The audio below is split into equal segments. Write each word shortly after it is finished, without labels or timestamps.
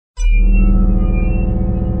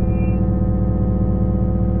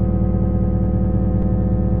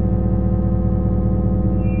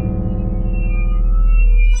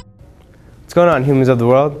What's going on, humans of the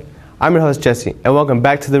world? I'm your host, Jesse, and welcome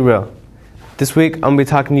back to The Real. This week, I'm going to be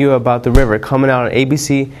talking to you about The River coming out on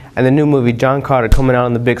ABC and the new movie John Carter coming out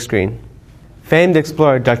on the big screen. Famed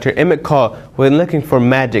explorer Dr. Emmett Call went looking for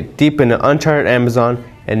magic deep in the uncharted Amazon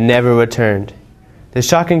and never returned. The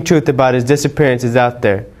shocking truth about his disappearance is out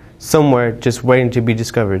there, somewhere just waiting to be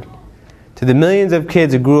discovered. To the millions of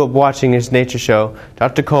kids who grew up watching his nature show,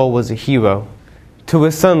 Dr. Cole was a hero. To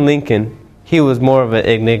his son Lincoln, he was more of an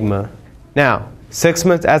enigma. Now, 6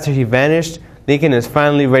 months after he vanished, Lincoln is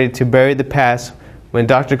finally ready to bury the past when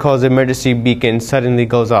Dr. Cole's emergency beacon suddenly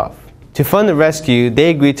goes off. To fund the rescue,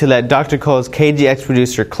 they agreed to let Dr. Cole's KGX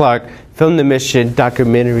producer Clark film the mission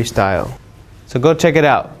documentary style. So go check it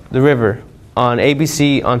out, The River, on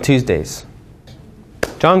ABC on Tuesdays.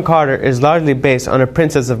 John Carter is largely based on A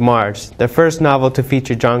Princess of Mars, the first novel to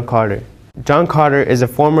feature John Carter. John Carter is a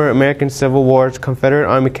former American Civil War Confederate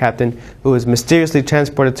Army captain who was mysteriously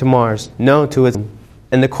transported to Mars, known to his.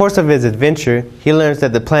 In the course of his adventure, he learns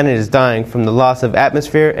that the planet is dying from the loss of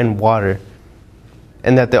atmosphere and water,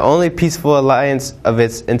 and that the only peaceful alliance of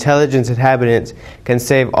its intelligent inhabitants can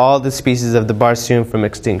save all the species of the Barsoom from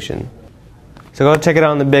extinction. So go check it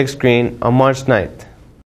out on the big screen on March 9th.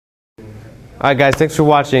 Alright guys, thanks for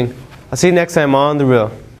watching. I'll see you next time on The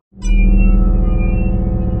Real.